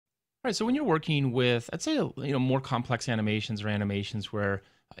All right, so when you're working with, I'd say, more complex animations or animations where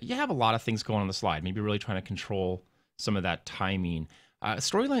you have a lot of things going on the slide, maybe really trying to control some of that timing.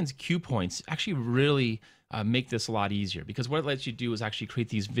 Storyline's cue points actually really make this a lot easier because what it lets you do is actually create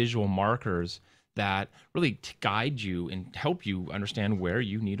these visual markers that really guide you and help you understand where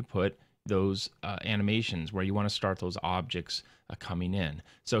you need to put those animations, where you want to start those objects coming in.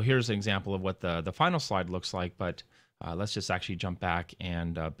 So here's an example of what the final slide looks like, but let's just actually jump back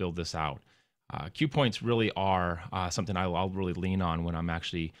and build this out. Cue points really are something I'll really lean on when I'm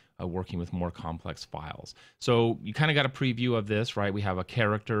actually working with more complex files. So you kind of got a preview of this, right? We have a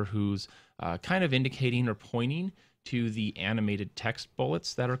character who's kind of indicating or pointing to the animated text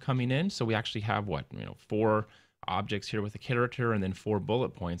bullets that are coming in. So we actually have what, 4 objects here with a character and then 4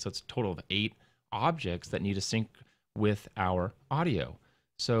 bullet points. So it's a total of 8 objects that need to sync with our audio.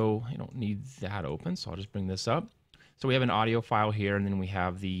 So I don't need that open, so I'll just bring this up. So we have an audio file here, and then we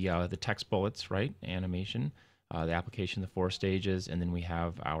have the text bullets, right? Animation, the application, the 4 stages, and then we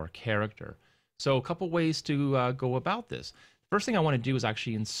have our character. So a couple ways to go about this. First thing I want to do is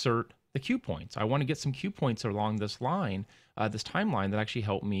actually insert the cue points. I want to get some cue points along this line, this timeline that actually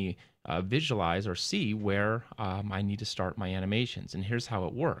help me visualize or see where I need to start my animations. And here's how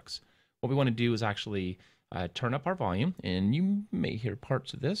it works. What we want to do is actually turn up our volume, and you may hear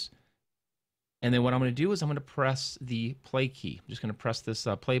parts of this. And then what I'm going to do is I'm going to press the play key. I'm just going to press this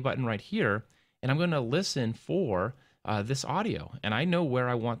play button right here, and I'm going to listen for this audio. And I know where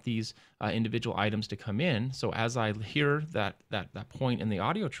I want these individual items to come in. So as I hear that point in the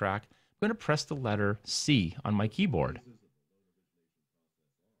audio track, I'm going to press the letter C on my keyboard.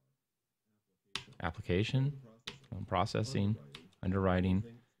 Application, processing, underwriting,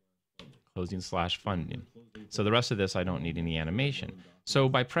 closing / funding. So the rest of this I don't need any animation. So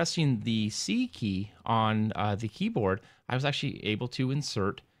by pressing the C key on the keyboard, I was actually able to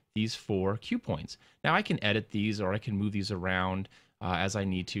insert these 4 cue points. Now I can edit these or I can move these around as I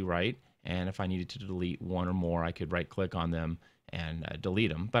need to, right? And if I needed to delete one or more, I could right click on them and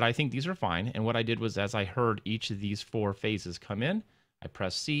delete them. But I think these are fine. And what I did was as I heard each of these 4 phases come in, I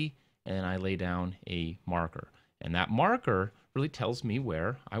press C and I lay down a marker. And that marker really tells me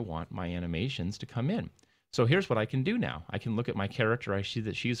where I want my animations to come in. So here's what I can do now. I can look at my character. I see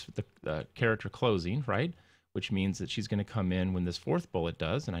that she's the character closing, right? Which means that she's going to come in when this 4th bullet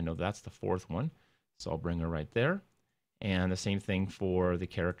does, and I know that's the 4th one. So I'll bring her right there. And the same thing for the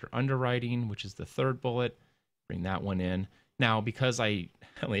character underwriting, which is the 3rd bullet. Bring that one in. Now, because I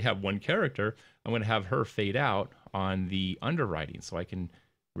only have one character, I'm going to have her fade out on the underwriting. So I can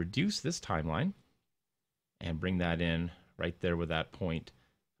reduce this timeline and bring that in right there where that point,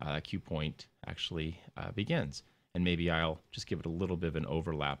 cue point actually begins. And maybe I'll just give it a little bit of an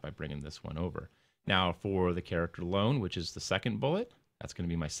overlap by bringing this one over. Now for the character alone, which is the 2nd bullet, that's going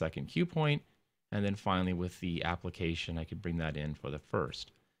to be my 2nd cue point. And then finally with the application, I could bring that in for the 1st.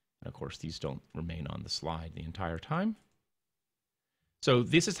 And of course, these don't remain on the slide the entire time. So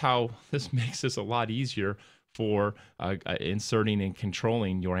this is how this makes this a lot easier for inserting and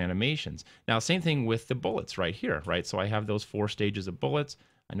controlling your animations. Now, same thing with the bullets right here, right? So I have those 4 stages of bullets.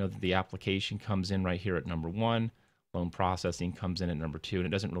 I know that the application comes in right here at number 1. Loan processing comes in at number 2. And it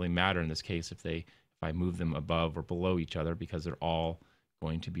doesn't really matter in this case if I move them above or below each other because they're all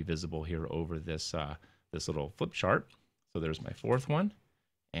going to be visible here over this, this little flip chart. So there's my 4th one.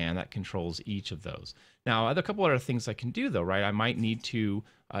 And that controls each of those. Now, a couple other things I can do though, right? I might need to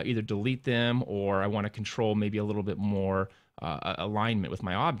either delete them or I want to control maybe a little bit more alignment with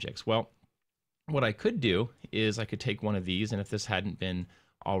my objects. Well, what I could do is I could take one of these, and if this hadn't been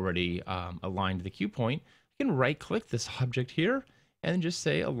already aligned to the cue point, I can right click this object here and just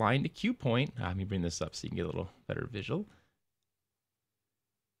say align to cue point. Let me bring this up so you can get a little better visual.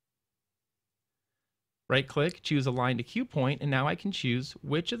 Right click, choose align to cue point, and now I can choose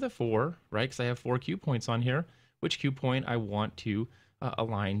which of the 4, right? Because I have 4 cue points on here, which cue point I want to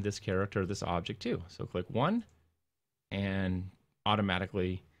align this character, this object to. So click 1 and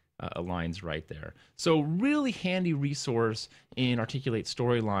automatically aligns right there. So really handy resource in Articulate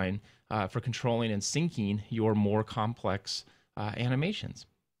Storyline for controlling and syncing your more complex animations.